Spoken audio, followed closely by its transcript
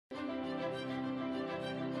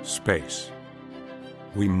Space.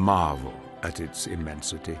 We marvel at its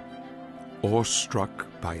immensity, awestruck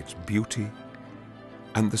by its beauty,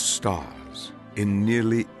 and the stars, in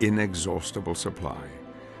nearly inexhaustible supply,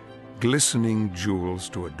 glistening jewels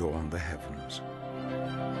to adorn the heavens.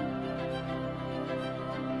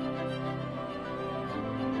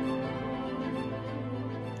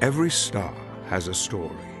 Every star has a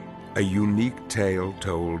story, a unique tale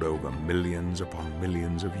told over millions upon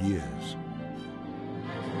millions of years.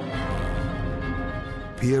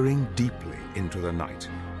 Peering deeply into the night,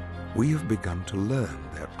 we have begun to learn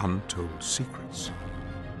their untold secrets.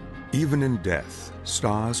 Even in death,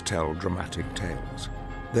 stars tell dramatic tales,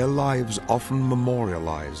 their lives often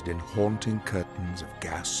memorialized in haunting curtains of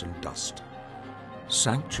gas and dust,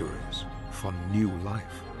 sanctuaries for new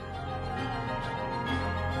life.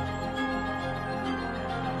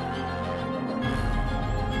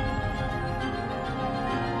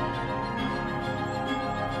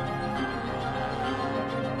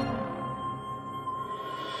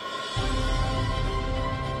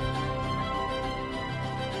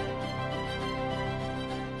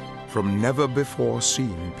 From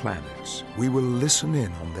never-before-seen planets, we will listen in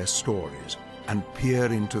on their stories and peer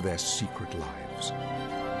into their secret lives.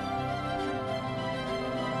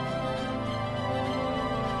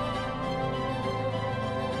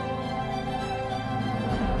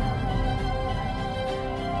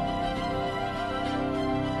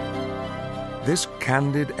 This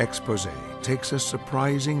candid exposé takes a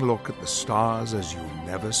surprising look at the stars as you've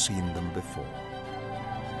never seen them before.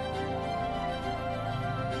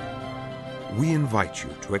 We invite you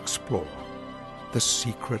to explore the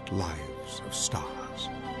secret lives of stars.